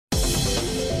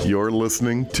You're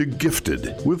listening to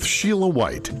Gifted with Sheila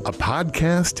White, a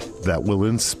podcast that will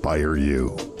inspire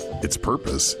you. Its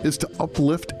purpose is to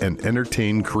uplift and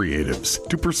entertain creatives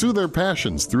to pursue their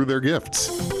passions through their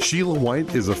gifts. Sheila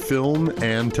White is a film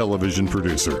and television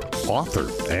producer, author,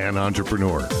 and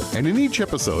entrepreneur. And in each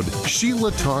episode,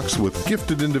 Sheila talks with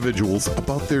gifted individuals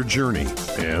about their journey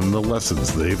and the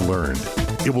lessons they've learned.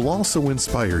 It will also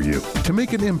inspire you to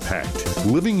make an impact,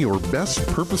 living your best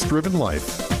purpose-driven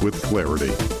life with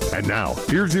clarity. And now,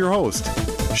 here's your host,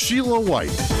 Sheila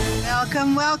White.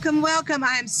 Welcome, welcome, welcome.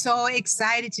 I'm so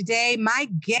excited today. My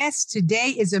guest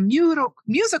today is a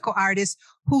musical artist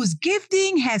whose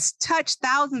gifting has touched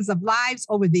thousands of lives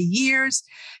over the years.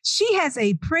 She has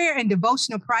a prayer and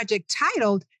devotional project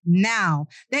titled Now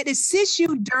that assists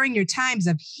you during your times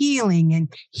of healing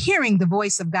and hearing the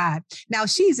voice of God. Now,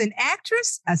 she's an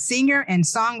actress, a singer and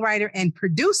songwriter and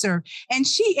producer, and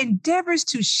she endeavors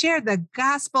to share the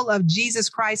gospel of Jesus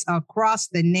Christ across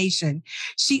the nation.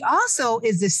 She also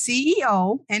is the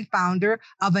CEO and founder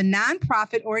of a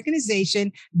nonprofit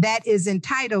organization that is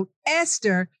entitled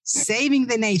Esther Saving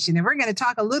the Nation. And we're going to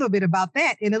talk a little bit about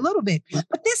that in a little bit.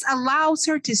 But this allows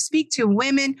her to speak to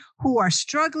women who are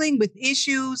struggling with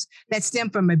issues that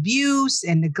stem from abuse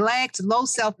and neglect, low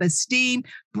self-esteem,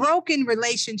 broken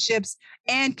relationships,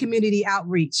 and community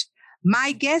outreach.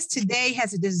 My guest today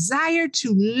has a desire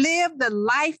to live the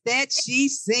life that she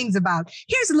sings about.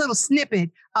 Here's a little snippet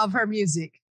of her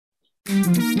music.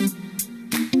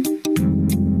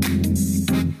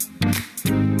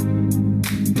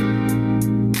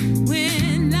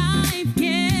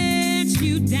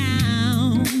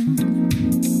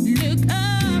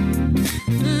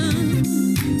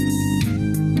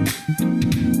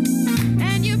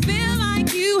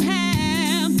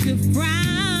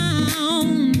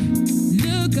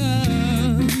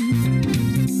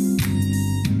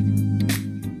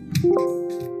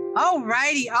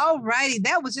 All righty.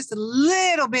 That was just a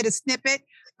little bit of snippet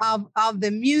of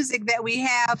the music that we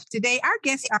have today. Our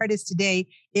guest artist today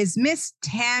is Miss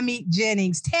Tammy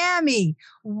Jennings. Tammy,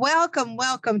 welcome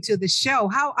to the show.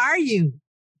 How are you?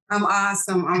 I'm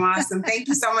awesome. Thank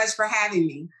you so much for having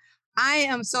me. I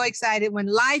am so excited when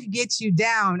life gets you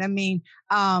down. I mean,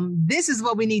 this is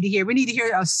what we need to hear. We need to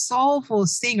hear a soulful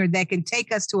singer that can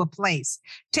take us to a place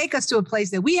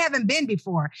that we haven't been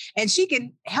before. And she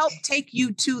can help take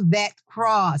you to that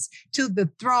cross, to the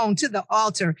throne, to the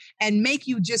altar, and make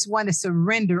you just want to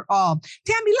surrender all.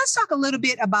 Tammy, let's talk a little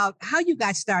bit about how you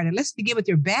got started. Let's begin with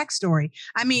your backstory.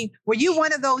 I mean, were you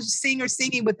one of those singers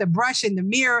singing with the brush in the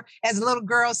mirror as a little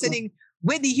girl sitting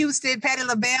Whitney Houston, Patti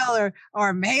LaBelle,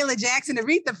 or Mahalia Jackson,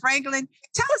 Aretha Franklin?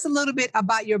 Tell us a little bit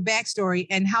about your backstory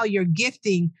and how your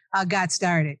gifting got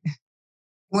started.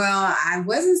 Well, I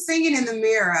wasn't singing in the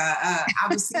mirror. I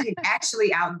was singing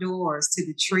actually outdoors to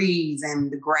the trees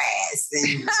and the grass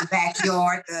and the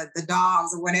backyard, the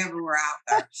dogs or whatever were out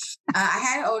there.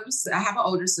 I have an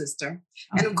older sister.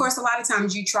 And of course, a lot of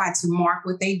times you try to mark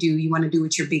what they do. You want to do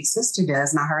what your big sister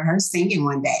does. And I heard her singing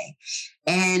one day.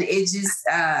 And it just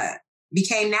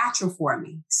became natural for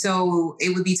me. So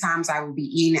it would be times I would be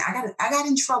eating. I got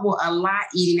in trouble a lot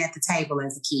eating at the table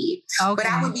as a kid. Okay. But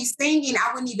I would be singing.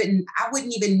 I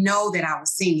wouldn't even know that I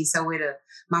was singing. So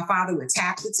my father would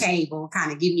tap the table,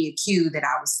 kind of give me a cue that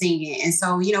I was singing. And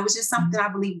so, it was just something I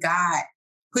believe God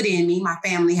put in me. My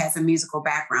family has a musical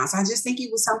background. So I just think it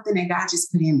was something that God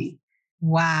just put in me.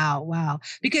 Wow.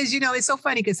 Because, it's so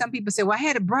funny because some people say, well, I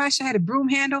had a brush, I had a broom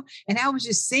handle, and I was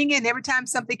just singing every time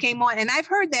something came on. And I've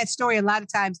heard that story a lot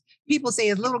of times. People say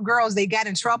as little girls, they got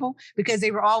in trouble because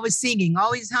they were always singing,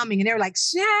 always humming. And they were like,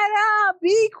 shut up,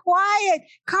 be quiet,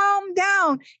 calm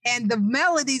down. And the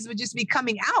melodies would just be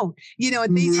coming out,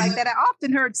 and things like that. I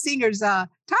often heard singers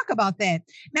talk about that.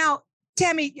 Now,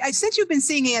 Tammy, since you've been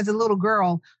singing as a little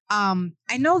girl,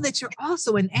 I know that you're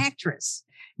also an actress.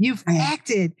 You've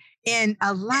acted in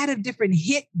a lot of different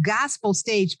hit gospel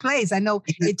stage plays. I know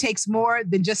It Takes More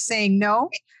Than Just Saying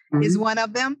No is one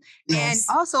of them. Yes.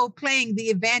 And also playing the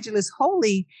evangelist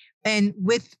Holy and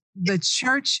with The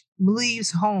Church Leaves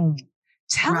Home.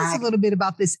 Tell us a little bit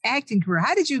about this acting career.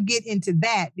 How did you get into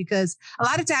that? Because a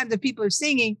lot of times if people are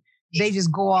singing, they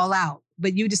just go all out.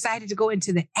 But you decided to go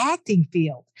into the acting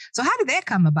field. So how did that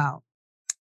come about?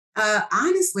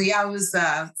 Honestly, I was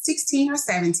 16 or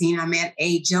 17. I met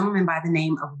a gentleman by the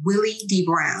name of Willie D.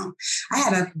 Brown. I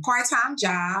had a part-time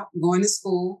job going to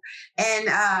school,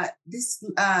 and this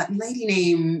lady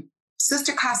named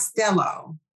Sister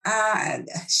Costello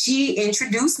She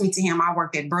introduced me to him. I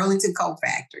worked at Burlington Coat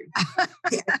Factory.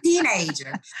 A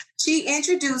teenager. She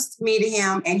introduced me to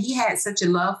him, and he had such a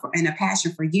love for and a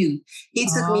passion for youth. He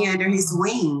took me under his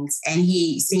wings, and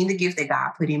he seen the gift that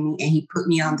God put in me, and he put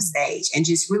me on the stage and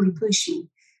just really pushed me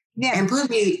and put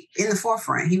me in the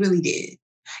forefront. He really did.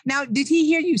 Now, did he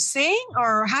hear you sing,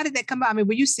 or how did that come about? I mean,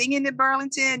 were you singing in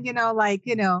Burlington? I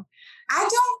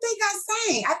don't think I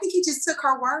sang. I think he just took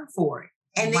her word for it.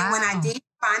 And then when I did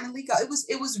finally go,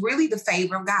 it was really the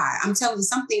favor of God. I'm telling you,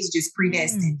 some things are just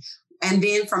predestined. And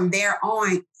then from there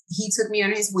on, he took me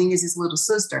under his wing as his little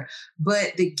sister.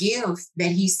 But the gift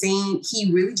that he seen,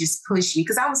 he really just pushed me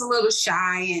because I was a little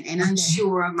shy and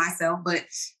unsure of myself. But,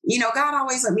 God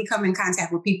always let me come in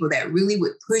contact with people that really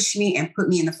would push me and put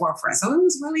me in the forefront. So it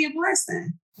was really a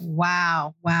blessing.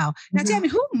 Wow. Now, tell me,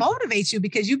 who motivates you?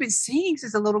 Because you've been singing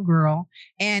since a little girl,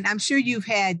 and I'm sure you've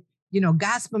had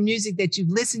gospel music that you've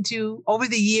listened to over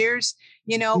the years.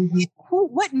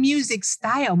 What music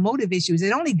style motivates you? Is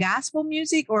it only gospel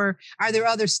music, or are there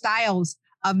other styles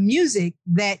of music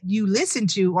that you listen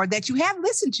to or that you have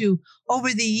listened to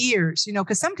over the years?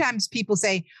 Because sometimes people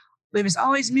say, there was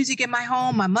always music in my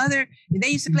home. My mother, they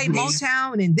used to play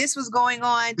Motown and this was going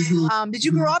on. Did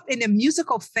you grow up in a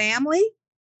musical family?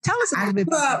 Tell us a little bit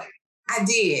about that. I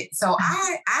did. So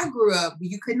I grew up,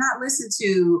 you could not listen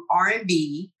to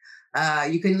R&B.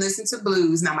 You couldn't listen to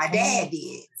blues. Now, my dad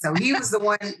did. So he was the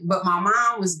one, but my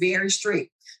mom was very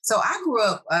strict. So I grew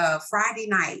up Friday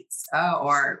nights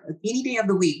or any day of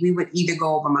the week, we would either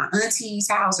go over my auntie's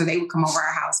house or they would come over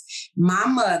our house. My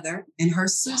mother and her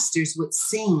sisters would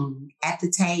sing at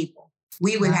the table.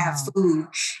 We would have food,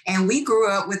 and we grew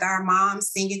up with our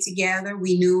moms singing together.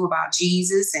 We knew about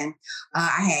Jesus, and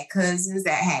I had cousins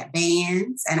that had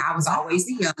bands, and I was always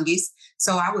the youngest.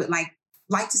 So I would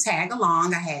like to tag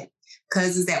along. I had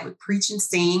cousins that would preach and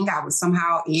sing. I would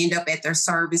somehow end up at their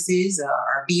services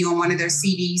or be on one of their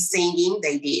CDs singing.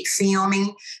 They did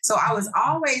filming. So I was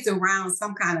always around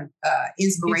some kind of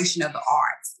inspiration of the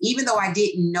arts, even though I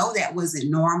didn't know that wasn't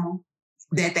normal,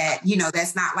 that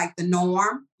that's not like the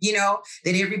norm,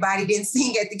 that everybody didn't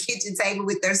sing at the kitchen table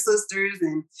with their sisters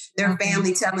and their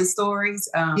family telling stories.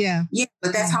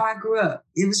 But that's how I grew up.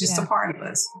 It was just a part of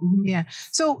us. Mm-hmm. Yeah.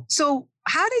 So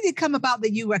how did it come about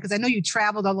that you were, because I know you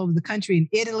traveled all over the country in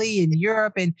Italy and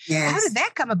Europe, and how did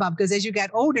that come about? Because as you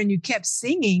got older and you kept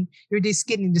singing, you're just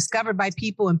getting discovered by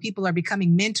people and people are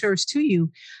becoming mentors to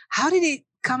you. How did it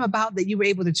come about that you were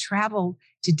able to travel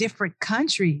to different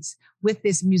countries with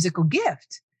this musical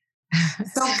gift?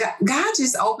 So God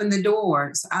just opened the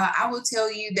doors. I will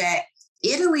tell you that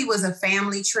Italy was a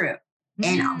family trip.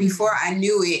 And before I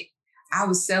knew it, I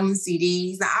was selling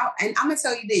CDs. And I'm going to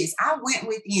tell you this, I went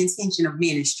with the intention of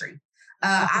ministry.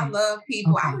 I love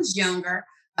people. I was younger.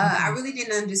 I really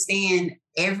didn't understand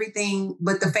everything,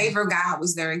 but the favor of God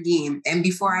was there again. And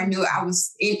before I knew it, I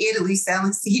was in Italy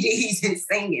selling CDs and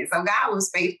singing. So God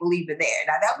was faithful even there.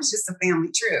 Now, that was just a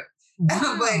family trip.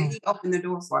 Wow. But he opened the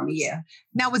door for me. Yeah.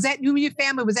 Now, was that you and your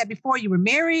family? Was that before you were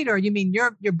married, or you mean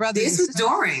your brother? This was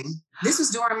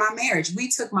during my marriage. We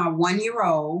took my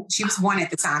 1-year-old. She was 1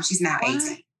 at the time. She's now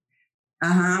 18.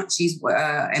 She's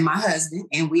and my husband,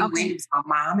 and we went. It was my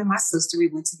mom and my sister. We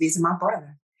went to visit my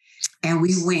brother, and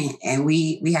we went and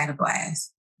we had a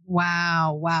blast.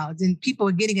 Wow. Then people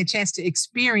are getting a chance to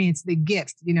experience the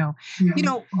gift,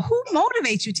 who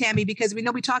motivates you, Tammy? Because we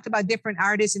know we talked about different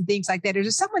artists and things like that. Is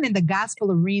there someone in the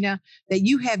gospel arena that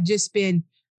you have just been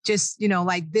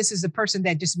like, this is the person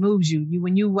that just moves you?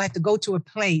 When you have to go to a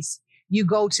place, you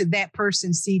go to that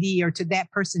person's CD or to that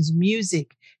person's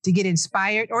music to get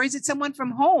inspired? Or is it someone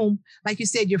from home? Like you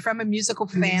said, you're from a musical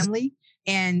family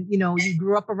and, you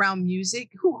grew up around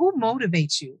music. Who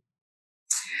motivates you?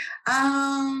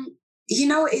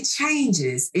 It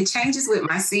changes. It changes with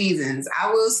my seasons.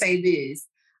 I will say this.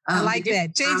 I like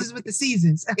that. Changes with the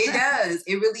seasons. It does.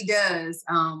 It really does.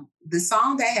 The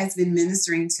song that has been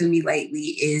ministering to me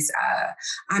lately is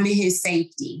I'm in His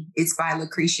Safety. It's by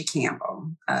Lucretia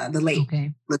Campbell, the late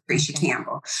Lucretia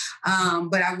Campbell.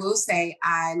 But I will say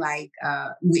I like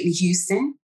Whitney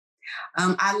Houston.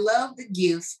 I love the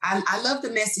gift. I love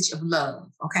the message of love.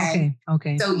 Okay.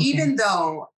 So even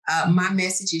though my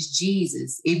message is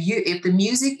Jesus, if the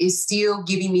music is still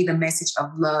giving me the message of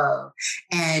love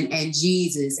and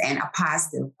Jesus and a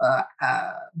positive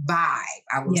vibe,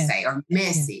 I will say, or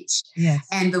message,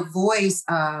 and the voice,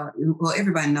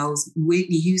 everybody knows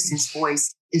Whitney Houston's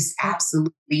voice is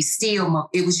absolutely still.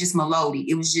 It was just melodic.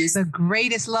 It was just the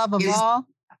greatest love of all.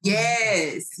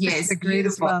 Yes, the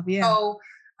greatest love. Yeah. So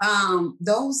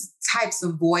those types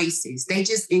of voices, they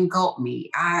just engulf me.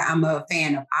 I'm a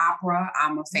fan of opera.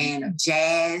 I'm a fan of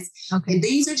jazz. Okay. And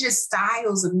these are just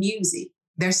styles of music.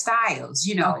 They're styles,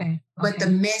 but the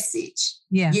message,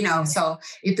 so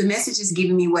if the message is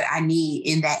giving me what I need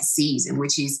in that season,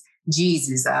 which is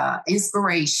Jesus,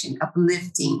 inspiration,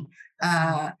 uplifting,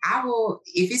 I will,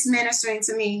 if it's ministering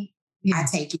to me, I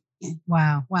take it in.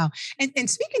 Wow. And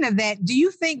speaking of that, do you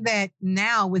think that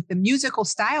now with the musical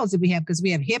styles that we have, because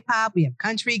we have hip hop, we have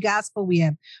country, gospel, we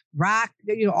have rock,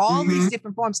 all these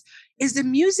different forms, is the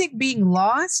music being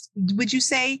lost, would you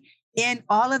say, in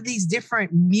all of these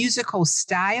different musical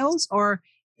styles, or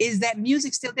is that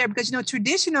music still there? Because,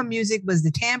 traditional music was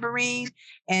the tambourine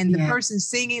and the person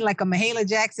singing like a Mahalia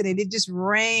Jackson, and it just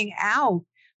rang out.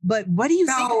 But what do you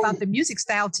think about the music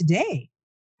style today?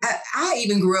 I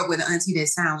even grew up with an auntie that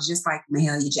sounds just like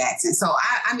Mahalia Jackson. So,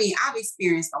 I've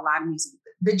experienced a lot of music.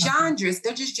 The genres,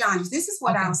 they're just genres. This is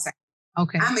what I'll say.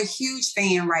 Okay. I'm a huge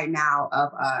fan right now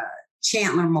of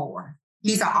Chandler Moore.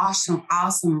 He's an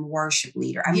awesome worship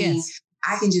leader. I mean,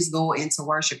 I can just go into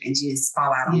worship and just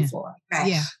fall out on the floor. Okay?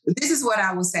 Yeah. But this is what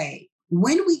I will say.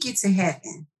 When we get to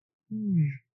heaven,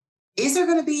 is there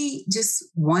going to be just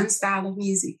one style of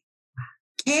music?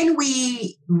 Can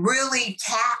we really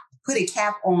put a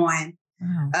cap on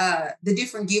the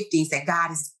different giftings that God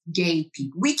has gave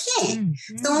people? We can't.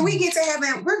 So when we get to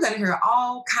heaven, we're going to hear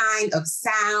all kind of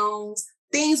sounds,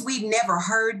 things we've never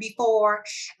heard before,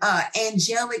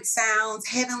 angelic sounds,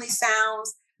 heavenly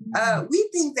sounds. We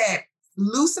think that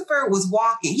Lucifer was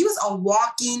walking. He was a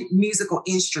walking musical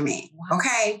instrument.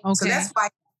 Okay. So that's why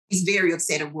he's very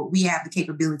upset at what we have the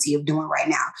capability of doing right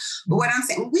now. But what I'm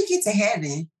saying, when we get to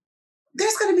heaven,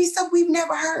 there's going to be stuff we've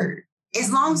never heard.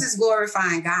 As long as it's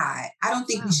glorifying God, I don't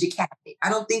think we should cap it. I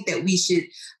don't think that we should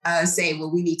say, well,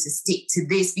 we need to stick to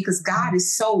this, because God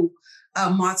is so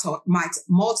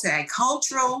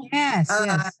multicultural. Yes.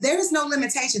 There is no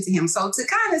limitation to him. So to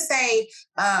kind of say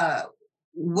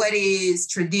what is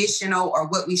traditional or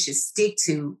what we should stick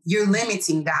to, you're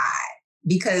limiting God,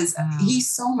 because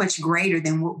he's so much greater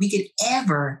than what we could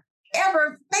ever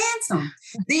phantom.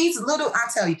 These little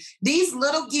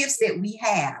gifts that we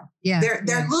have,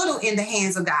 they're little in the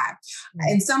hands of God.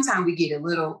 And sometimes we get a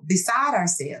little beside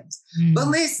ourselves. But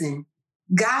listen,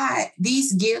 God,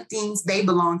 these giftings, they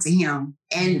belong to him,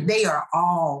 and they are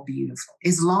all beautiful.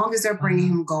 As long as they're bringing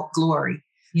him glory,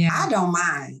 I don't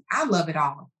mind. I love it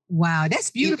all. Wow,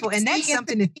 that's beautiful. And that's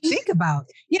something to think about.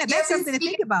 Yeah, that's something to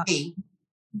think about.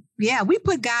 Yeah, we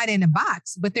put God in a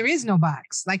box, but there is no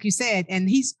box, like you said. And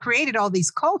he's created all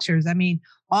these cultures. I mean,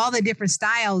 all the different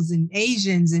styles, and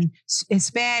Asians and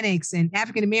Hispanics and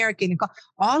African-American, and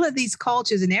all of these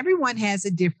cultures, and everyone has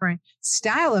a different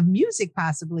style of music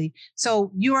possibly.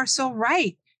 So you are so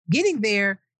right. Getting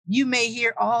there, you may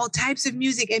hear all types of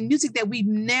music, and music that we've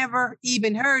never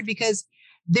even heard, because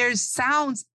there's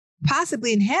sounds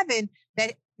possibly in heaven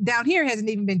that down here hasn't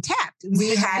even been tapped.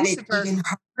 We haven't even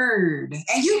heard.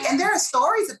 And there are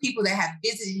stories of people that have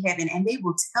visited heaven, and they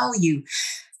will tell you,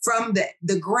 from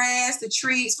the grass, the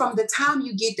trees, from the time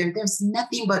you get there, there's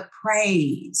nothing but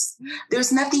praise.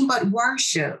 There's nothing but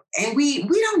worship. And we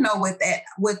don't know what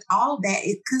all that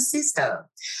it consists of.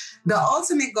 The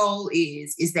ultimate goal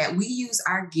is that we use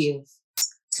our gifts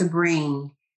to bring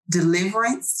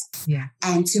deliverance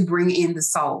and to bring in the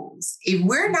souls. If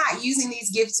we're not using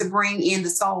these gifts to bring in the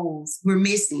souls, we're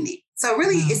missing it. So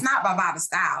really, it's not about the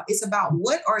style. It's about,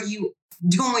 what are you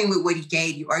doing with what he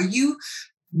gave you? Are you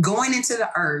going into the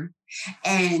earth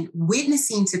and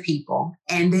witnessing to people,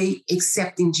 and they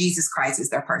accepting Jesus Christ as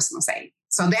their personal savior?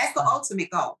 So that's the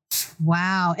ultimate goal.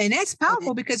 Wow. And that's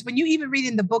powerful, because when you even read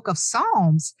in the book of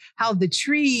Psalms, how the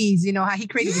trees, how he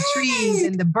created the trees,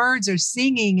 and the birds are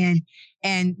singing, and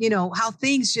how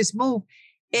things just move.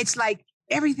 It's like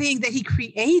everything that he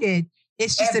created,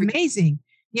 it's just amazing,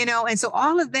 and so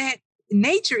all of that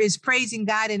nature is praising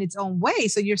God in its own way.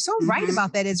 So you're so right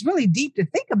about that. It's really deep to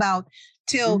think about,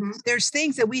 till there's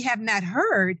things that we have not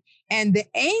heard, and the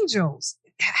angels,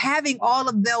 having all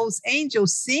of those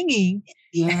angels singing.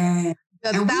 Yeah.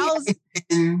 The thousands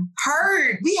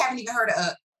we haven't even heard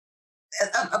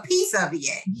a piece of it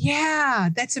yet. Yeah,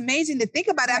 that's amazing to think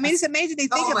about. I mean, it's amazing to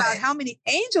think about how many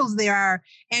angels there are,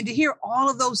 and to hear all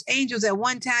of those angels at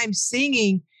one time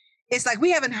singing. It's like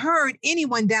we haven't heard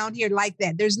anyone down here like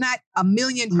that. There's not a 1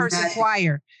 million person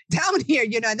choir down here,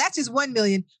 and that's just 1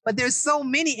 million, but there's so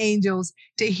many angels.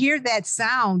 To hear that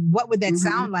sound, what would that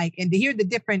sound like? And to hear the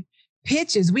different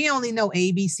pitches. We only know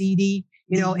A, B, C, D,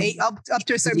 up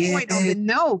to a certain point on the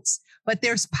notes, but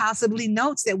there's possibly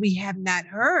notes that we have not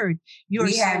heard. You're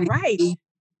so right.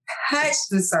 touch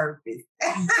the surface.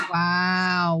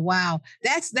 Wow.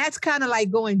 That's kind of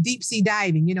like going deep sea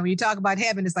diving. You know, when you talk about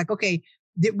heaven, it's like, okay,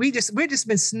 we're just been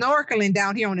snorkeling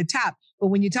down here on the top. But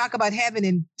when you talk about heaven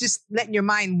and just letting your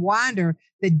mind wander,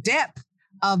 the depth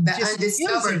of the just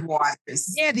undiscovered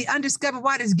waters. Yeah, the undiscovered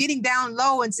waters, getting down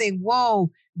low and saying,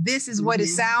 whoa, this is what it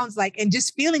sounds like. And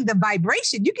just feeling the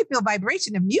vibration. You can feel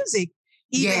vibration of music.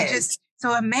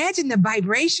 So imagine the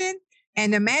vibration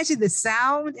and imagine the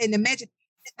sound and imagine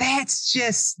that's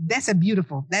a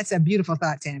beautiful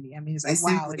thought, Tammy. I mean, it's like,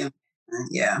 wow.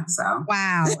 Yeah. So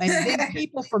wow. And then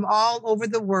people from all over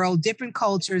the world, different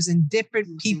cultures and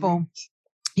different people,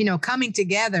 you know, coming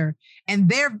together and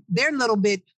their little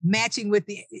bit matching with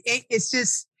it's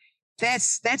just,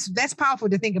 that's powerful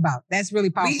to think about. That's really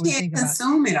powerful to think about. We can't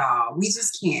consume it all. We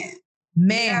just can't.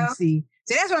 Man, see,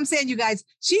 that's what I'm saying, you guys.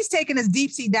 She's taking us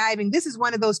deep sea diving. This is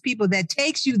one of those people that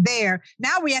takes you there.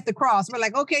 Now we're at the cross. We're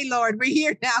like, okay, Lord, we're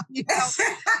here now. You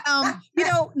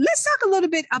know, let's talk a little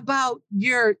bit about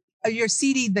your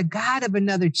CD, The God of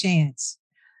Another Chance.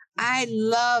 I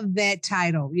love that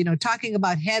title, you know, talking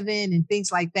about heaven and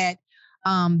things like that.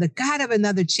 The God of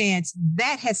Another Chance,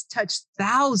 that has touched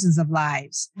thousands of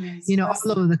lives, you know,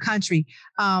 all over the country.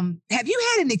 Have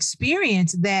you had an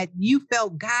experience that you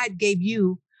felt God gave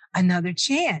you another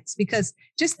chance? Because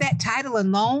just that title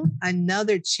alone,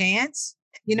 Another Chance,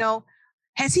 you know,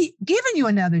 has he given you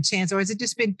another chance, or has it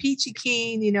just been peachy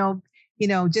keen, you know,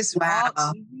 just wow.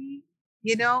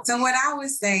 You know? So what I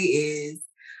would say is,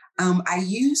 I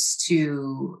used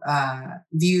to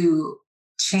view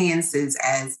chances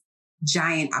as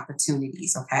giant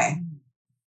opportunities. Okay.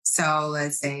 So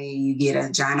let's say you get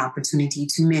a giant opportunity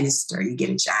to minister, you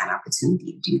get a giant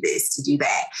opportunity to do this, to do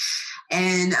that.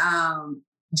 And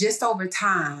just over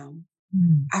time,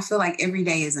 I feel like every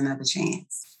day is another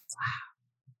chance.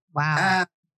 Wow.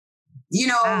 You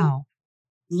know,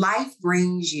 life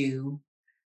brings you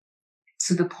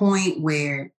to the point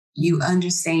where you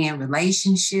understand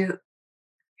relationship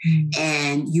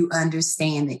and you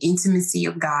understand the intimacy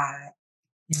of God.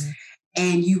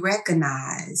 And you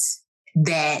recognize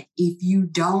that if you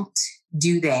don't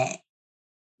do that,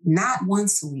 not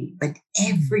once a week, but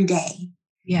every day,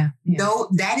 though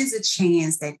that is a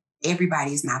chance that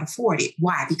everybody is not afforded.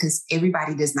 Why? Because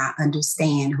everybody does not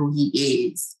understand who he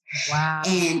is. Wow.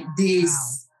 And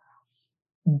this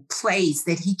place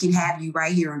that he can have you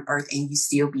right here on earth and you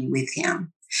still be with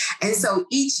him. And so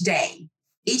each day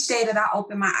that I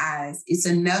open my eyes, it's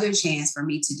another chance for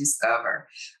me to discover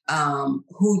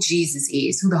who Jesus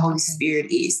is, who the Holy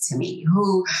Spirit is to me,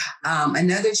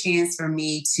 another chance for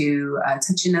me to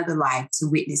touch another life, to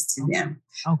witness to them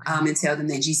and tell them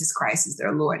that Jesus Christ is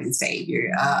their Lord and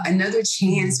Savior. Another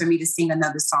chance for me to sing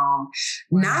another song,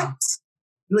 not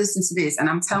listen to this. And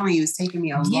I'm telling you, it's taken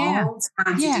me a long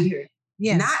time to do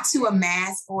it. Not to a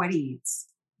mass audience,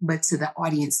 but to the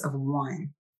audience of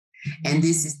one. And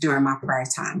this is during my prayer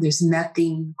time. There's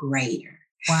nothing greater.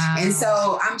 Wow. And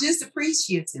so I'm just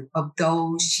appreciative of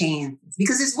those chances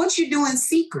because it's what you do in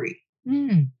secret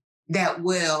that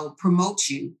will promote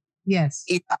you in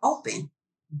the open.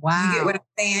 Wow. You get what I'm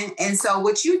saying? And so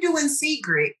what you do in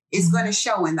secret is going to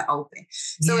show in the open.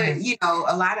 So, you know,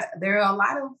 there are a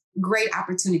lot of great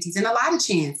opportunities and a lot of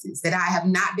chances that I have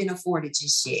not been afforded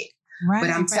just yet. Right,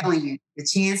 but I'm telling you, the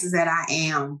chances that I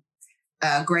am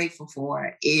grateful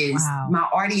for is my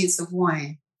audience of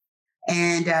one.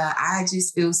 And I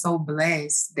just feel so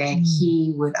blessed that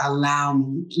he would allow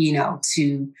me, you know,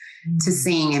 to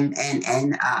sing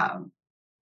and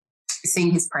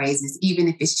sing his praises, even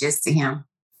if it's just to him.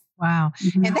 Wow.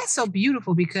 And that's so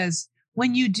beautiful because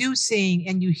when you do sing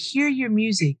and you hear your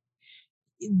music,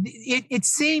 it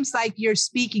seems like you're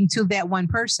speaking to that one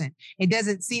person. It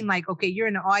doesn't seem like, okay, you're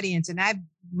in the audience and I've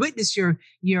witnessed your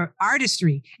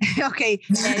artistry. Okay.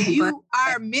 And you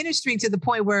are ministering to the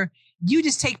point where you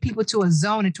just take people to a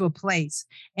zone, into a place,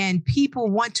 and people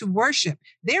want to worship.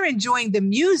 They're enjoying the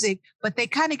music, but they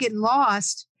kind of get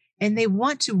lost and they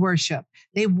want to worship.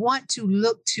 They want to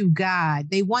look to God.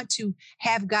 They want to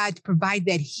have God provide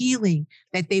that healing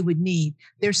that they would need.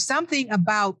 There's something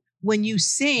about when you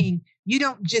sing, you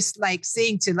don't just like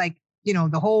sing to like, you know,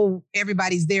 the whole,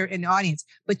 everybody's there in the audience,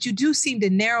 but you do seem to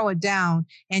narrow it down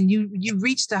and you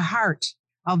reach the heart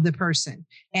of the person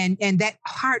and that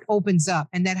heart opens up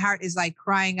and that heart is like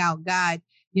crying out, God,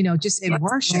 you know, just in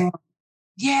worship.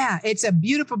 Yeah, it's a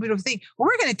beautiful, beautiful thing. Well,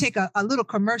 we're going to take a little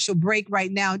commercial break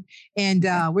right now and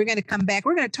we're going to come back.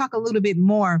 We're going to talk a little bit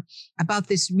more about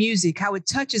this music, how it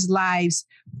touches lives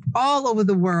all over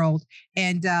the world.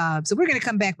 And so we're going to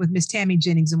come back with Miss Tammy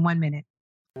Jennings in 1 minute.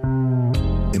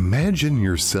 Imagine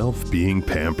yourself being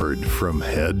pampered from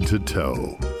head to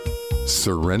toe.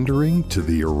 surrendering to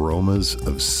the aromas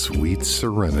of sweet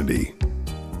serenity.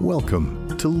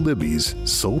 Welcome to Libby's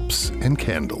Soaps and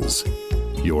Candles.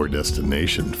 Your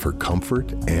destination for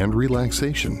comfort and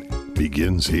relaxation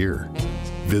begins here.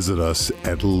 Visit us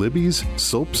at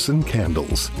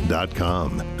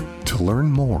libby'ssoapsandcandles.com to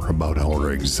learn more about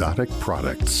our exotic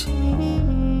products.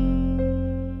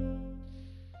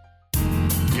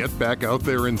 Get back out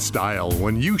there in style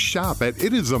when you shop at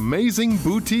It Is Amazing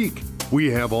Boutique. We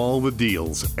have all the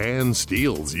deals and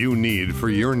steals you need for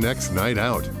your next night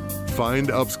out. Find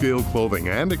upscale clothing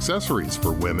and accessories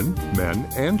for women, men,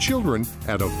 and children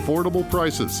at affordable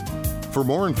prices. For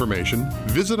more information,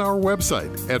 visit our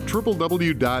website at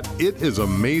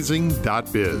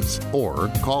www.itisamazing.biz or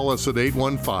call us at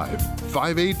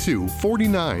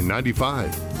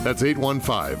 815-582-4995. That's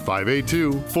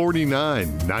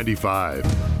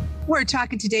 815-582-4995. We're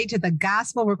talking today to the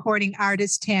gospel recording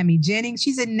artist, Tammy Jennings.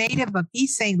 She's a native of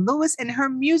East St. Louis, and her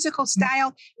musical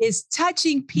style is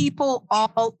touching people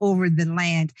all over the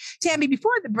land. Tammy,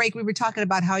 before the break, we were talking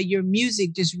about how your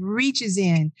music just reaches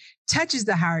in, touches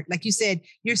the heart. Like you said,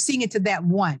 you're singing to that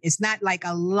one. It's not like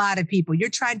a lot of people. You're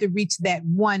trying to reach that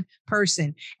one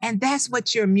person. And that's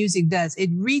what your music does. It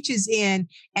reaches in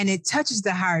and it touches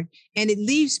the heart, and it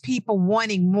leaves people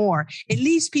wanting more. It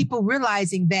leaves people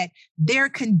realizing that their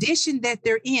condition that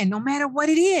they're in, no matter what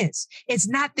it is, it's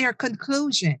not their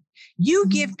conclusion. You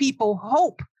give people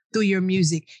hope through your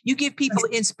music. You give people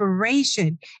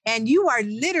inspiration, and you are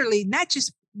literally not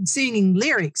just singing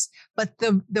lyrics, but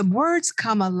the words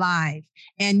come alive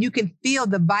and you can feel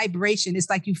the vibration. It's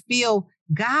like you feel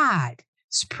God's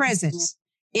presence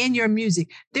in your music.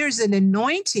 There's an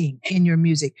anointing in your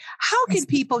music. How can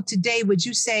people today, would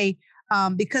you say,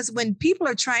 because when people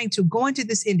are trying to go into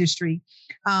this industry,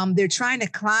 they're trying to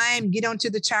climb, get onto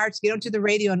the charts, get onto the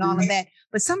radio and all of that,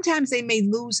 but sometimes they may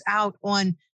lose out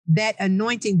on that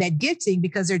anointing, that gifting,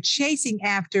 because they're chasing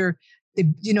after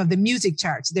the music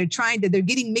charts. They're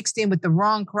getting mixed in with the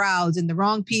wrong crowds and the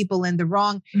wrong people and the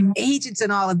wrong agents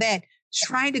and all of that,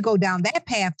 trying to go down that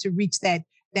path to reach that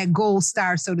gold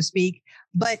star, so to speak.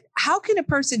 But how can a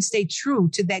person stay true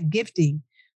to that gifting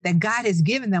that God has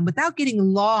given them without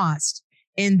getting lost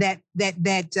in that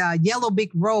yellow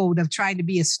brick road of trying to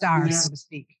be a star, so to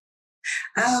speak?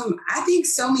 I think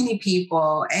so many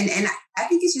people, and I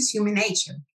think it's just human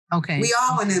nature. Okay. We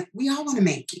all want to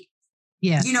make it.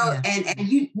 Yeah.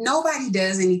 And nobody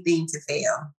does anything to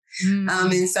fail.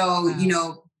 And so,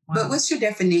 but what's your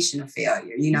definition of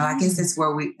failure? I guess that's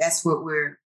what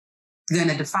we're going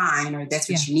to define, or that's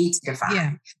what you need to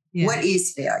define. Yeah. What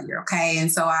is failure? Okay.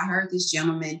 And so I heard this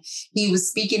gentleman, he was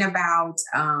speaking about,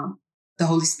 the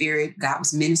Holy Spirit. God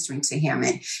was ministering to him,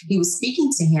 and he was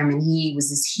speaking to him, and he was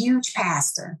this huge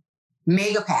pastor,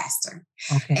 mega pastor.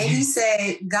 Okay. And he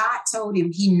said, God told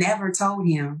him, he never told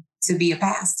him to be a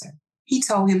pastor. He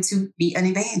told him to be an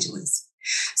evangelist.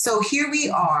 So here we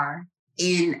are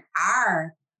in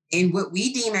what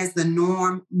we deem as the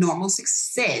normal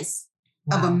success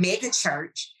of a mega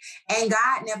church. And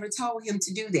God never told him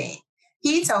to do that.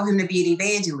 He told him to be an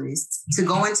evangelist, to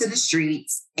go into the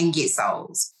streets and get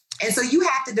souls. And so you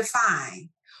have to define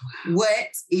what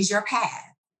is your path.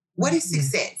 What is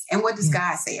success? And what does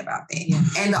God say about that? Yeah.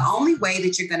 And the only way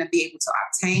that you're going to be able to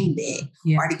obtain that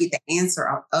or to get the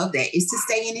answer of that is to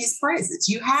stay in his presence.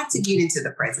 You have to get into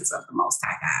the presence of the Most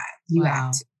High God. You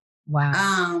have to.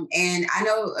 Wow. And I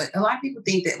know a lot of people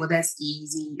think that, well, that's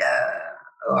easy.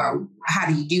 Or how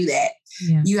do you do that?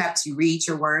 Yeah. You have to read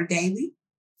your word daily.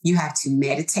 You have to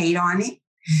meditate on it.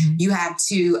 Mm-hmm. You have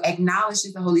to acknowledge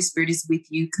that the Holy Spirit is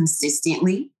with you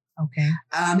consistently. Okay.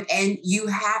 And you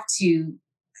have to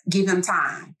give him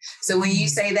time. So when you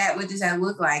say that, what does that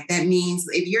look like? That means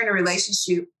if you're in a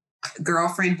relationship,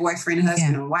 girlfriend, boyfriend,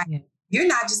 husband, and wife, you're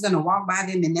not just going to walk by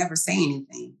them and never say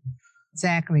anything.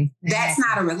 Exactly. That's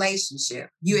not a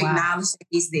relationship. You acknowledge that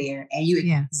he's there, and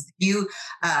you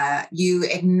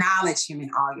acknowledge him in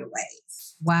all your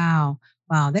ways. Wow.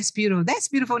 That's beautiful. That's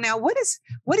beautiful. Now, what is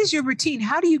your routine?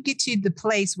 How do you get to the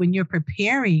place when you're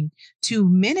preparing to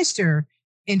minister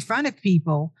in front of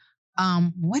people?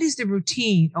 What is the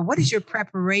routine, or what is your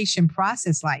preparation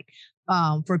process like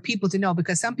for people to know?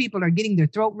 Because some people are getting their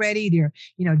throat ready. They're,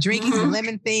 drinking the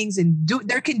lemon things, and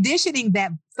they're conditioning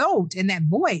that throat and that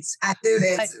voice. I do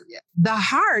that too. Yeah. The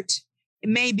heart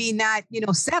may be not,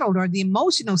 settled, or the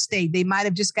emotional state. They might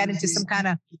have just got into some kind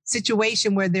of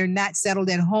situation where they're not settled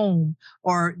at home,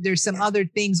 or there's some other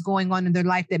things going on in their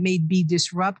life that may be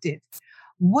disruptive.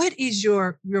 What is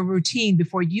your routine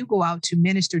before you go out to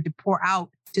minister, to pour out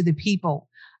to the people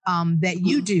that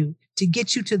you do, to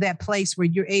get you to that place where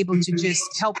you're able to just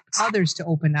help others to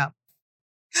open up?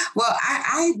 Well,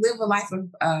 I live a life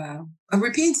of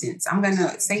repentance. I'm going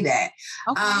to say that.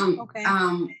 Okay.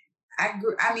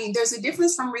 I mean, there's a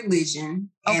difference from religion,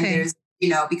 and Okay. there's,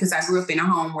 because I grew up in a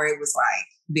home where it was like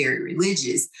very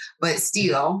religious, but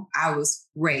still I was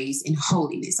raised in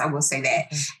holiness. I will say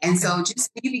that. And so just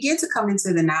when you begin to come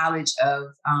into the knowledge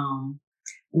of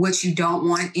what you don't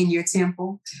want in your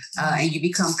temple, and you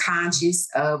become conscious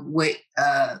of what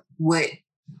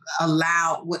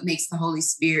makes the Holy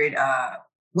Spirit,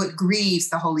 what grieves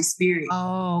the Holy Spirit.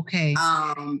 Oh, okay.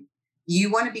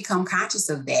 You want to become conscious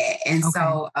of that. And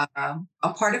so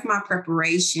a part of my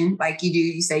preparation, like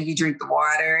you say you drink the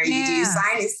water and you do your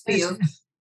sinus spill,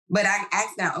 but I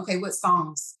ask now, okay, what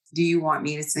songs do you want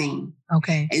me to sing?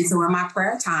 Okay. And so in my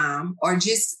prayer time, or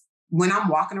just when I'm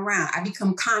walking around, I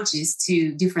become conscious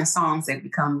to different songs that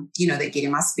become, that get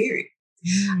in my spirit.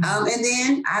 And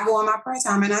then I go on my prayer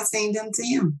time and I sing them to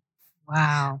him.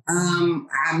 Wow.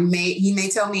 He may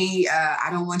tell me, I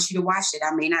don't want you to watch it.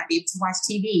 I may not be able to watch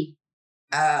TV.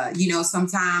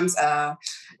 Sometimes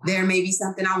there may be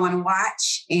something I want to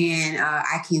watch, and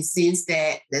I can sense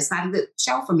that that's not a good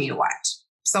show for me to watch.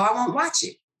 So I won't watch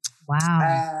it.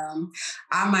 Wow.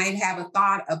 I might have a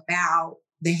thought about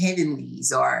the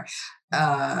heavenlies or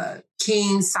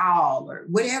King Saul or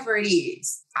whatever it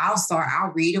is.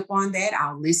 I'll read upon that.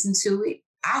 I'll listen to it.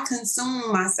 I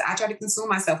try to consume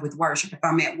myself with worship. If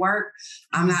I'm at work,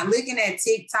 I'm not looking at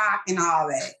TikTok and all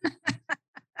that.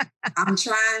 I'm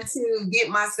trying to get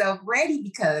myself ready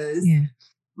because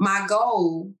my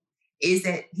goal is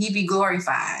that he be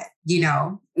glorified,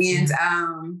 and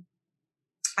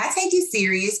I take it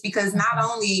serious because not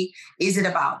only is it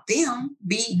about them,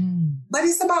 but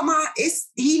it's about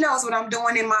he knows what I'm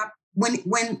doing in my,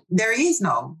 when there is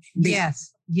no them.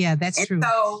 Yes. Yeah, that's true.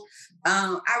 So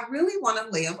I really want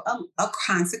to live a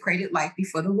consecrated life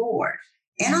before the Lord.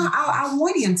 And I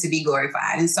want him to be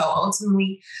glorified. And so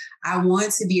ultimately, I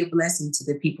want to be a blessing to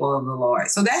the people of the Lord.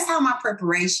 So that's how my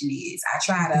preparation is. I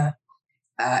try to,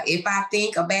 if I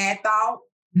think a bad thought,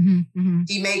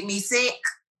 she make me sick,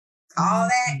 all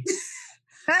that,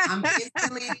 I'm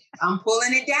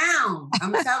pulling it down.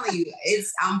 I'm telling you,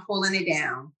 I'm pulling it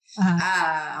down.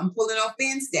 I'm pulling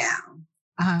offense down.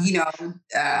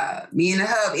 Me and the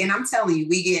hub, and I'm telling you,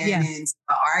 we get into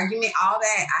an argument, all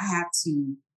that. I have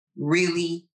to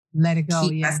really let it go.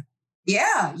 You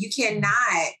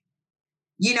cannot,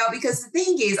 because the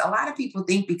thing is, a lot of people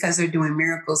think because they're doing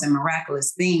miracles and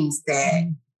miraculous things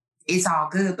that it's all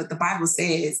good. But the Bible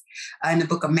says in the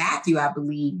book of Matthew, I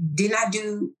believe, didn't I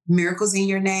do miracles in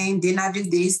your name? Didn't I do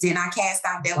this? Didn't I cast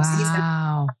out devils?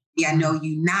 Wow. I know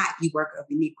you not, you work of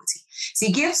iniquity.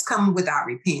 See, gifts come without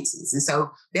repentance. And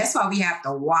so that's why we have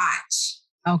to watch.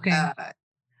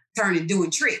 Turning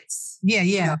doing tricks. Yeah.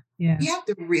 You have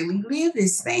to really live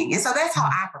this thing. And so that's how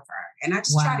I prefer. And I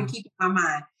just try to keep in my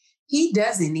mind, he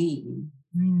doesn't need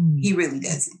me. He really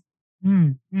doesn't.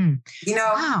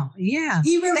 Wow. Yeah.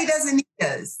 He really doesn't need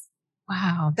us.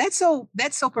 Wow. That's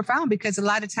so profound, because a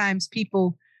lot of times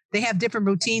people, they have different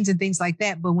routines and things like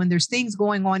that. But when there's things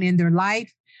going on in their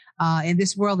life, in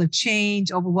this world of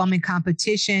change, overwhelming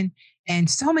competition, and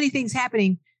so many things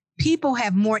happening, people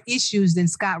have more issues than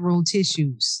Scott rolled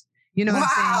tissues. You know what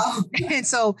I'm saying? And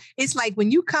so it's like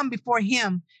when you come before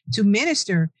him to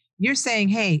minister, you're saying,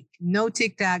 hey, no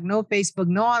TikTok, no Facebook,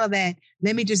 no all of that.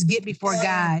 Let me just get before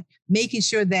God, making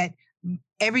sure that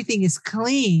everything is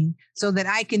clean so that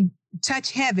I can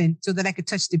touch heaven, so that I could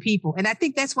touch the people. And I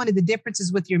think that's one of the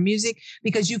differences with your music,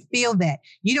 because you feel that.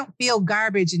 You don't feel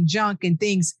garbage and junk and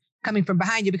things coming from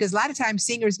behind you, because a lot of times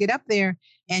singers get up there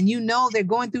and they're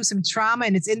going through some trauma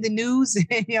and it's in the news,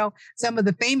 some of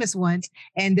the famous ones,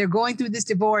 and they're going through this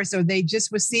divorce, or they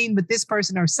just were seen with this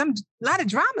person, or a lot of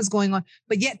drama is going on,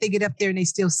 but yet they get up there and they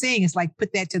still sing. It's like,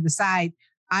 put that to the side.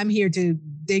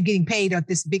 They're getting paid at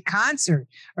this big concert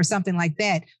or something like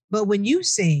that. But when you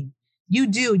sing, you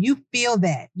feel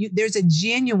that there's a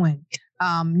genuine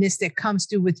that comes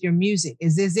through with your music.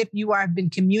 It's as if you have been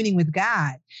communing with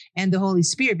God and the Holy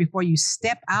Spirit before you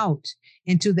step out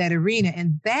into that arena.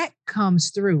 And that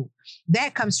comes through.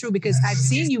 Because I've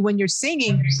seen you when you're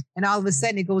singing, and all of a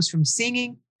sudden it goes from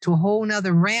singing to a whole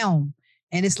nother realm.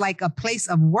 And it's like a place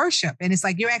of worship. And it's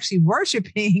like you're actually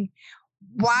worshiping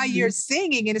while you're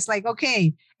singing. And it's like,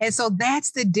 okay. And so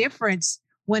that's the difference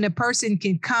when a person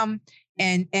can come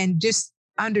and just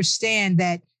understand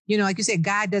that, like you said,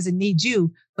 God doesn't need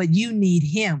you, but you need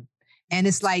him. And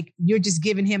it's like, you're just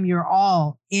giving him your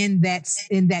all in that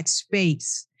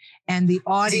space. And the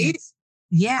audience.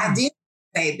 I did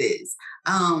say this.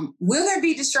 Will there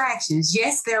be distractions?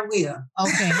 Yes, there will.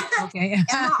 Okay. Am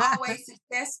I always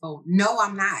successful? No,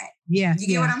 I'm not. Yeah. You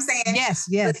get what I'm saying? Yes.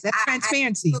 That's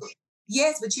transparency.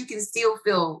 Yes, but you can still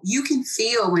feel,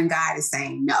 when God is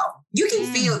saying no. You can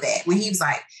feel that when he's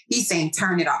saying,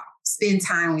 turn it off, spend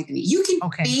time with me. You can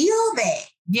feel that.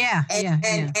 Yeah.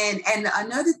 And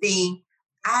another thing,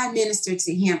 I minister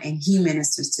to him and he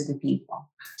ministers to the people.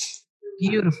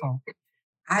 Beautiful.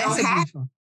 I don't have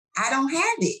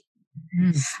it.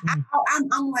 I'm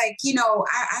like,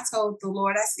 I told the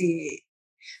Lord, I said,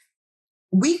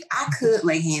 I could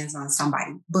lay hands on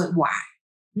somebody, but why?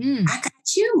 I got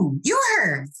you. You're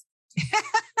her.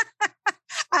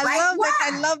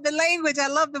 I love the language. I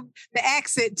love the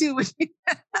accent too. I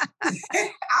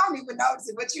don't even notice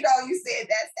it, but you said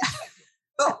that.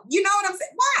 But you know what I'm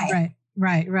saying? Why?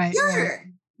 Right. You're her.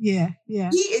 Yeah.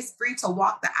 He is free to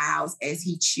walk the aisles as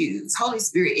he chooses. Holy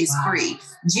Spirit is free.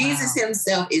 Jesus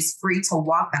himself is free to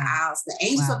walk the aisles. The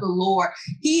angels of the Lord,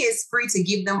 he is free to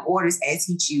give them orders as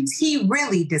he chooses. He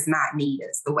really does not need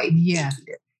us the way we think he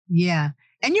does. Yeah.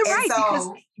 And you're right, because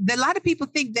a lot of people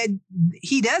think that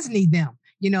he does need them.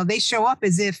 They show up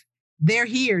as if they're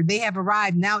here, they have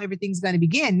arrived, now everything's going to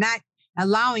begin, not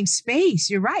allowing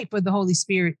space, you're right, for the Holy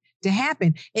Spirit to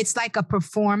happen. It's like a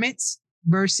performance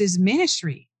versus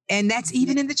ministry. And that's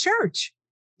even in the church.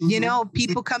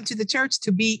 People come to the church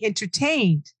to be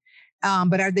entertained,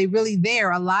 but are they really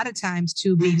there a lot of times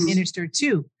to be ministered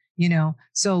to?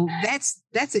 So that's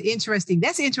an interesting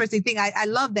thing. I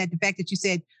love that, the fact that you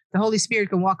said the Holy Spirit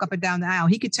can walk up and down the aisle.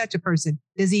 He could touch a person.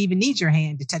 Does he even need your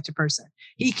hand to touch a person?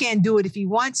 He can do it if he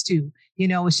wants to.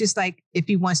 It's just like if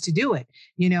he wants to do it.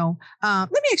 Let me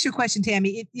ask you a question,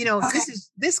 Tammy.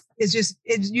 This is just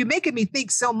you're making me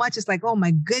think so much. It's like, oh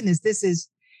my goodness, it's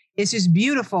just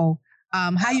beautiful.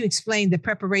 How you explain the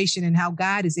preparation and how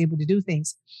God is able to do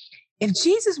things. If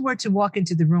Jesus were to walk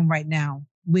into the room right now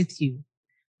with you,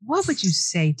 what would you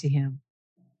say to him?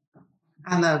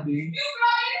 I love you.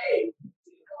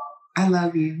 I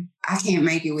love you. I can't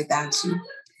make it without you.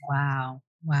 Wow.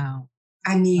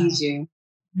 I need you.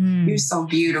 You're so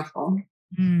beautiful.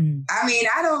 I mean,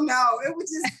 I don't know. It would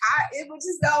just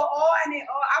go on and on.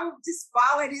 I would just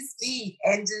fall at his feet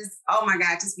and just, oh my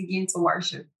God, just begin to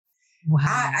worship.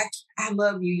 Wow. I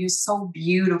love you. You're so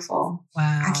beautiful.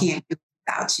 Wow. I can't do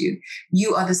without you.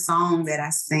 You are the song that I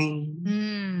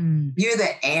sing. You're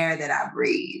the air that I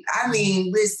breathe. I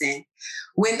mean, listen,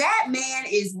 when that man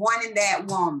is wanting that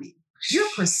woman, you're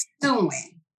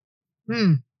pursuing.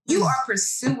 You are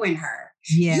pursuing her.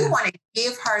 Yeah. You want to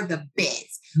give her the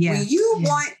best. Yeah.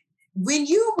 When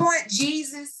you want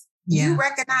Jesus, you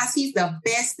recognize he's the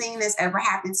best thing that's ever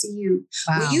happened to you.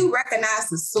 Wow. When you recognize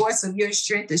the source of your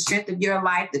strength, the strength of your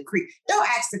life, don't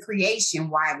ask the creation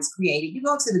why it was created. You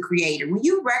go to the creator. When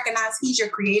you recognize he's your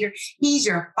creator, he's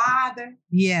your father.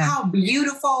 Yeah. How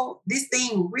beautiful this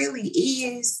thing really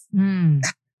is.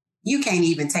 You can't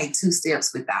even take 2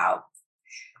 steps without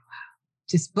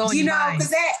just blowing your mind.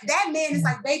 Because that man is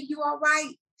like, baby, you all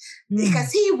right?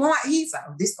 Because he's like,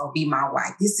 oh, this gonna be my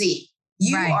wife. This is it.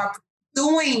 You are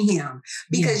pursuing him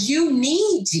because you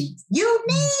need Jesus. You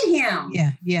need him.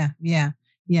 Yeah.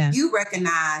 You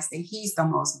recognize that he's the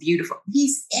most beautiful.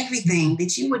 He's everything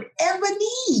that you would ever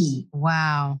need.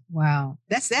 Wow.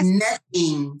 That's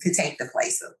nothing to take the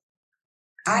place of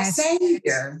our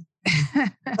Savior.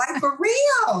 Like for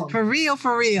real. For real.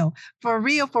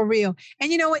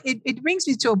 And you know what? It brings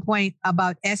me to a point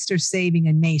about Esther saving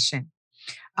a nation.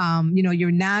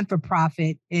 You're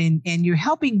non-for-profit and you're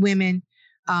helping women,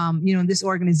 this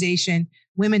organization,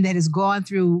 women that has gone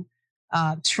through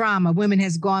trauma, women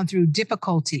has gone through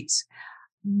difficulties.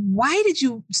 Why did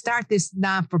you start this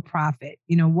non-for-profit?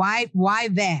 Why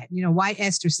that? Why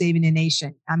Esther saving a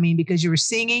nation? I mean, because you were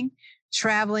singing,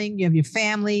 traveling, you have your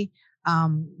family,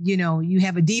 you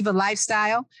have a diva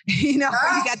lifestyle, you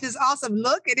got this awesome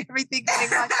look and everything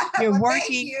going on. You're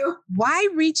working. Why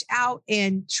reach out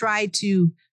and try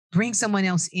to bring someone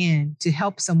else in to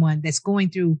help someone that's going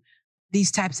through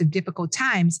these types of difficult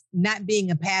times, not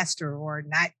being a pastor or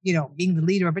not, being the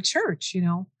leader of a church,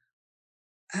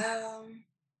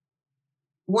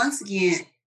 Once again,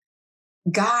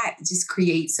 God just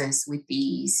creates us with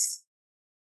these.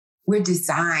 We're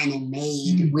designed and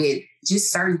made with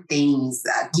just certain things,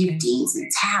 giftings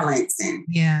and talents. And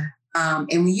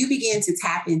when you begin to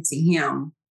tap into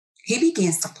him, he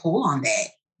begins to pull on that.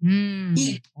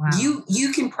 You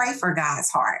can pray for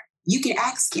God's heart. You can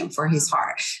ask him for his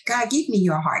heart. God, give me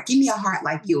your heart. Give me a heart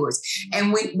like yours.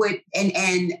 And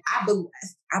I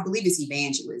believe it's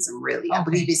evangelism, really. I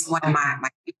believe it's one of my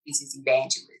giftings is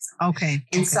evangelism. Okay.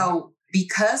 And so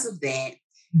because of that,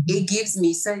 it gives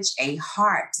me such a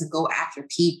heart to go after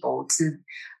people, to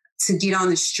get on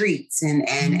the streets and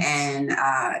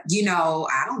you know,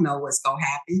 I don't know what's gonna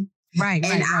happen. Right.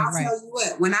 And I'll Right. tell you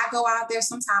what, when I go out there,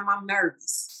 sometimes I'm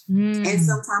nervous. And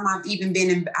sometimes I've even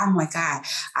been, I'm like, God,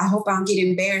 I hope I don't get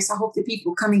embarrassed. I hope the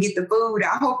people come and get the food.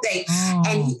 I hope they,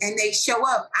 and they show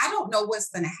up. I don't know what's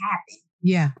going to happen.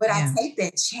 Yeah. But I take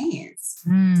that chance.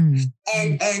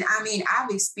 And I mean, I've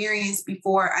experienced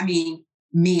before, I mean,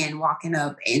 men walking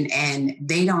up and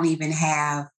they don't even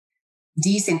have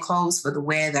decent clothes for the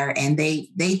weather, and they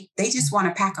just want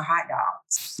a pack of hot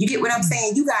dogs. You get what I'm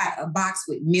saying? You got a box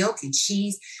with milk and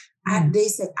cheese. They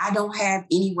said, I don't have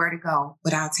anywhere to go,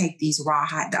 but I'll take these raw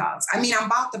hot dogs. I mean, I'm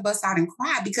about to bust out and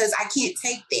cry because I can't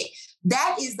take that.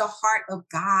 That is the heart of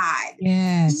God.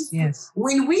 Yes.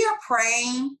 When we are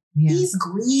praying, He's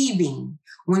grieving.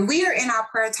 When we are in our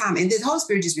prayer time, and the Holy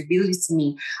Spirit just revealed this to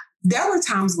me, there were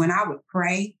times when I would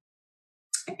pray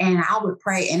and I would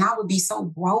be so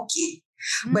broken,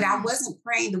 but I wasn't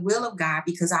praying the will of God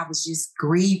because I was just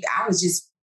grieved. I was just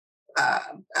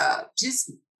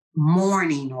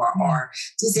mourning or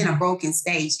just in a broken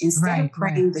stage. Instead of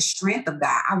praying the strength of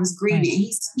God, I was grieving.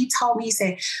 And he told me, he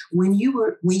said, when you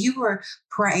were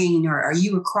praying or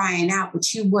you were crying out,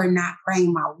 but you were not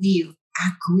praying my will,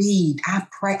 I grieved. I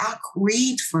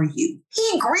grieved for you.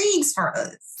 He grieves for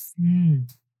us.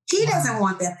 He doesn't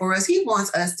want that for us. He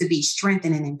wants us to be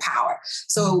strengthened and empowered.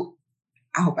 So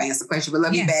I hope I answered the question, but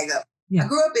let me back up. I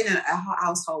grew up in a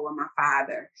household where my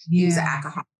father, he was an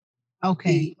alcoholic.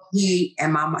 Okay. He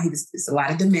and my mom, it's a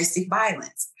lot of domestic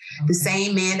violence. The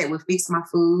same man that would fix my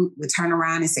food would turn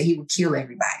around and say he would kill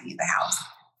everybody in the house.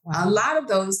 A lot of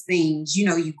those things, you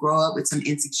know, you grow up with some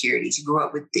insecurities. You grow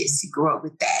up with this, you grow up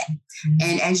with that.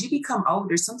 And as you become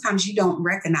older, sometimes you don't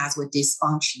recognize what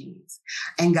dysfunction is.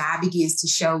 And God begins to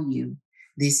show you,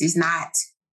 this is not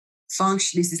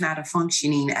a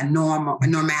functioning, a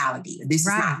normality. This is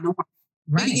not normal.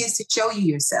 He begins to show you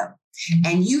yourself.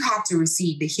 And you have to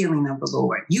receive the healing of the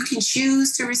Lord. You can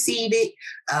choose to receive it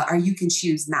or you can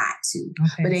choose not to.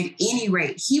 But at any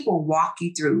rate, He will walk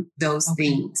you through those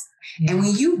things. And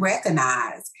when you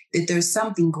recognize that there's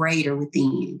something greater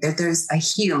within, that there's a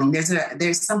healing,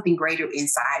 there's something greater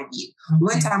inside of you.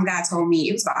 One time God told me,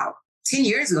 it was about 10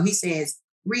 years ago, He says,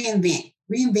 reinvent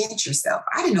yourself.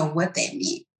 I didn't know what that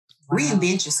meant.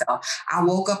 Reinvent yourself. I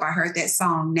woke up, I heard that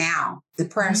song Now, the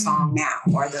prayer song Now,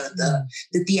 or the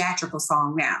theatrical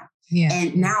song Now.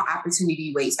 And now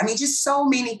opportunity waits. I mean, just so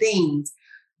many things.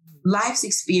 Life's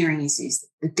experiences,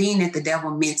 the thing that the devil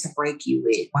meant to break you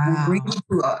with,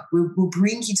 will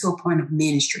bring you to a point of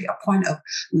ministry, a point of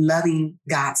loving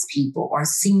God's people or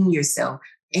seeing yourself.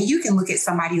 And you can look at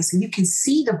somebody else and you can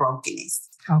see the brokenness.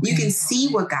 You can see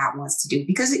what God wants to do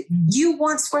because you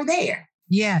once were there.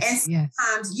 And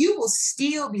sometimes you will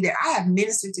still be there. I have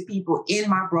ministered to people in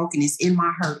my brokenness, in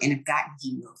my hurt, and have gotten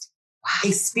healed.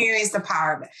 Experienced the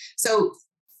power of it. So,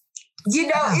 you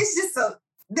know, it's just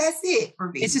that's it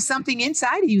for me. It's just something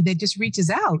inside of you that just reaches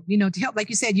out, you know, to help. Like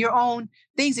you said, your own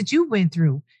things that you went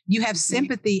through. You have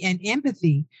sympathy and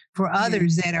empathy for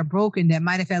others that are broken, that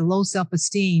might have had low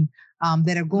self-esteem,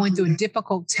 that are going through a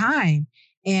difficult time.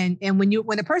 And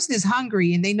when a person is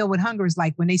hungry and they know what hunger is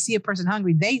like, when they see a person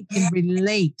hungry, they can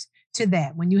relate to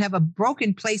that. When you have a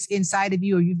broken place inside of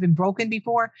you, or you've been broken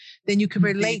before, then you can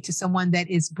relate to someone that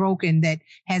is broken, that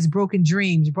has broken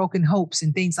dreams, broken hopes,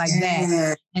 and things like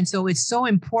that. And so it's so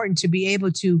important to be able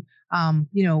to,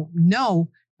 know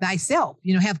thyself,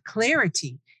 have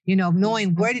clarity,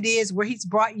 knowing what it is, where He's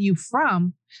brought you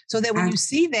from, so that when you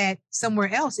see that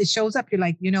somewhere else, it shows up. You're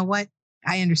like, you know what?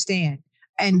 I understand.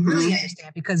 And really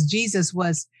understand, because Jesus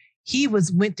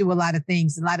went through a lot of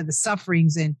things, a lot of the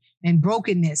sufferings and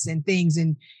brokenness and things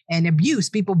and abuse.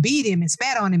 People beat Him and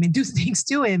spat on Him and do things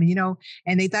to Him,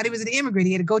 and they thought He was an immigrant.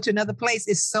 He had to go to another place.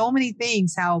 It's so many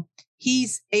things how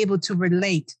He's able to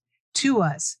relate to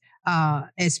us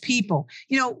as people.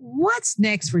 What's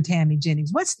next for Tammy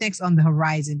Jennings? What's next on the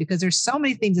horizon? Because there's so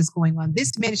many things that's going on.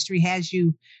 This ministry has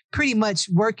you pretty much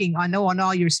working on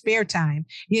all your spare time,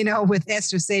 with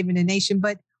Esther Saving the Nation.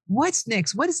 But what's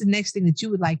next? What is the next thing that you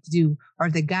would like to do,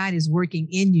 or that God is working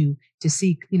in you to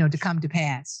seek, to come to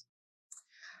pass?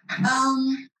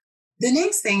 The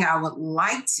next thing I would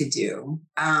like to do,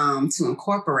 to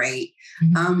incorporate,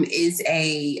 is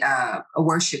a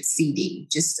worship CD,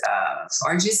 just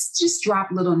drop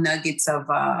little nuggets of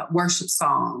worship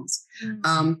songs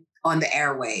on the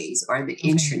airways or the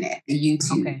internet, the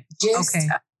YouTube,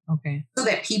 so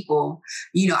that people,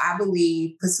 I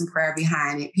believe, put some prayer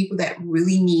behind it. People that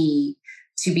really need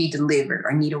to be delivered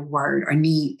or need a word or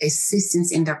need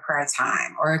assistance in their prayer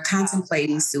time or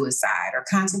contemplating suicide or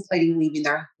contemplating leaving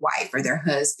their wife or their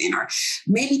husband or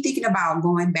maybe thinking about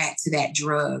going back to that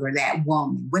drug or that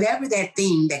woman, whatever that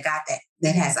thing that got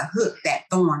that has a hook, that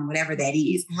thorn, whatever that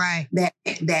is, right?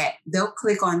 That they'll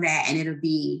click on that and it'll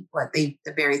be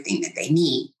the very thing that they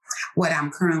need. What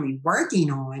I'm currently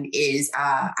working on is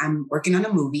I'm working on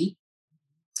a movie.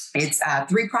 It's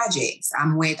 3 projects.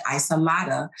 I'm with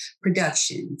Isolata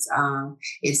Productions.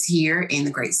 It's here in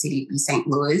the great city of East St.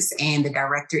 Louis, and the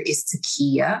director is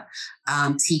Takia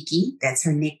Tiki. That's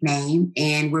her nickname.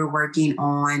 And we're working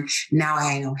on Now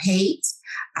I Know Hate.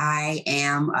 I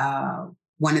am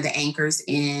one of the anchors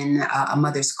in A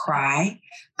Mother's Cry.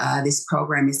 This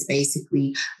program is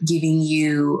basically giving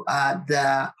you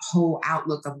the whole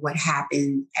outlook of what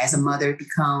happened as a mother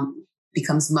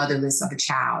becomes motherless of a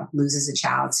child, loses a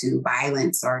child to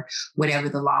violence or whatever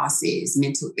the loss is,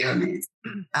 mental illness.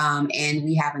 And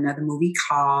we have another movie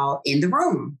called In the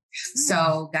Room.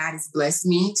 So God has blessed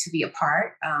me to be a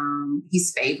part.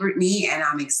 He's favored me, and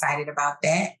I'm excited about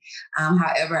that.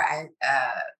 However,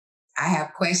 I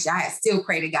have questions. I still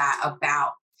pray to God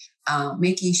about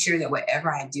making sure that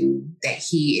whatever I do, that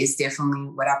He is definitely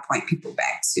what I point people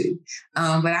back to.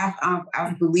 But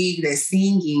I believe that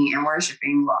singing and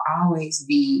worshiping will always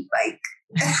be like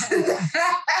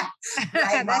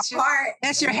that's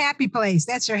your happy place.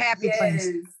 That's your happy place.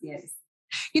 Yes.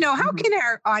 How can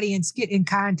our audience get in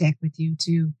contact with you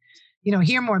to,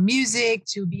 hear more music,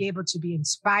 to be able to be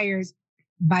inspired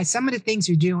by some of the things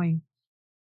you're doing?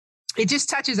 It just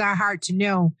touches our heart to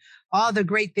know all the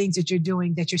great things that you're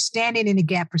doing, that you're standing in the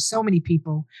gap for so many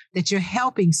people, that you're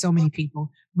helping so many people,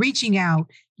 reaching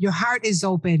out. Your heart is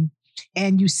open,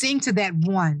 and you sing to that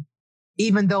one,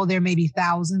 even though there may be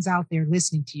thousands out there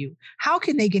listening to you. How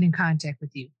can they get in contact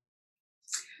with you?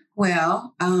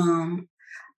 Well, I'm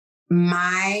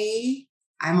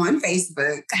on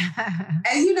Facebook.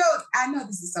 And I know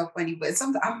this is so funny, but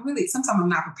sometimes I'm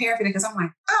not prepared for it because I'm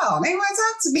like, oh, they want to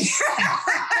talk to me.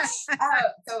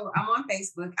 So I'm on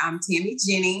Facebook. I'm Tammy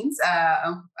Jennings.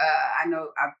 I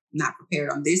know I'm not prepared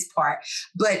on this part,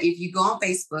 but if you go on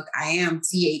Facebook, I am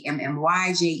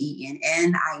TammyJennings.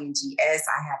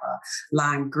 I have a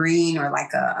lime green or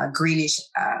like a greenish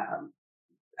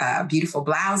beautiful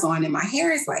blouse on, and my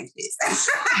hair is like this.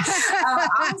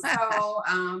 Also,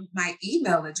 my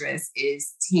email address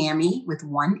is Tammy with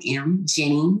 1 M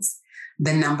Jennings,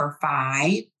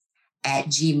 5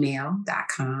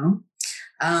 @gmail.com.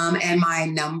 And my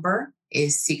number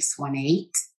is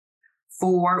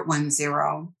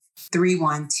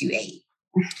 618-410-3128.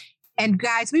 And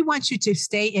guys, we want you to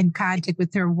stay in contact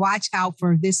with her. Watch out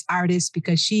for this artist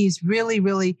because she's really,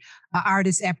 really an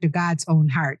artist after God's own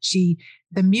heart.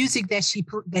 The music that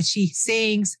she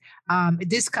sings,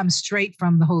 this comes straight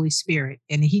from the Holy Spirit,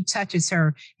 and He touches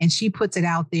her and she puts it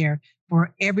out there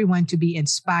for everyone to be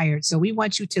inspired. So we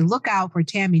want you to look out for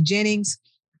Tammy Jennings.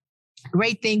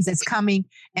 Great things that's coming.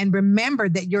 And remember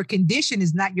that your condition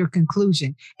is not your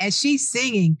conclusion. As she's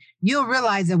singing, you'll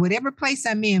realize that whatever place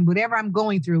I'm in, whatever I'm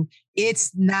going through, it's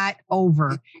not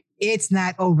over. It's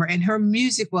not over. And her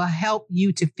music will help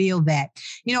you to feel that.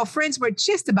 Friends, we're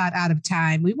just about out of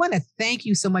time. We want to thank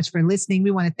you so much for listening.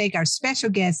 We want to thank our special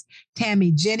guest,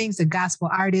 Tammy Jennings, a gospel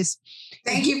artist.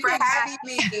 Thank you for having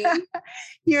me.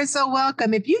 You're so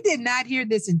welcome. If you did not hear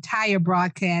this entire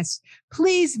broadcast,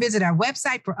 please visit our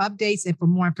website for updates and for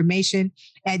more information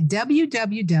at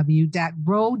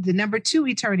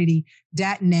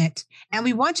www.road2eternity.net. And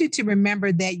we want you to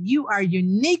remember that you are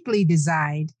uniquely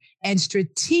designed and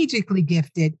strategically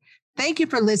gifted. Thank you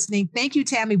for listening. Thank you,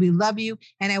 Tammy. We love you.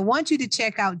 And I want you to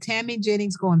check out Tammy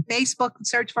Jennings. Go on Facebook and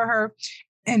search for her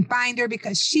and find her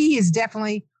because she is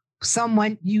definitely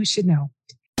someone you should know.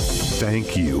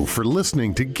 Thank you for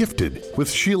listening to Gifted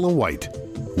with Sheila White.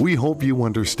 We hope you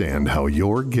understand how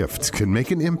your gifts can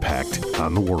make an impact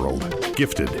on the world.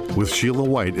 Gifted with Sheila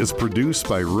White is produced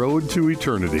by Road to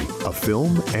Eternity, a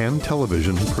film and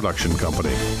television production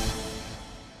company.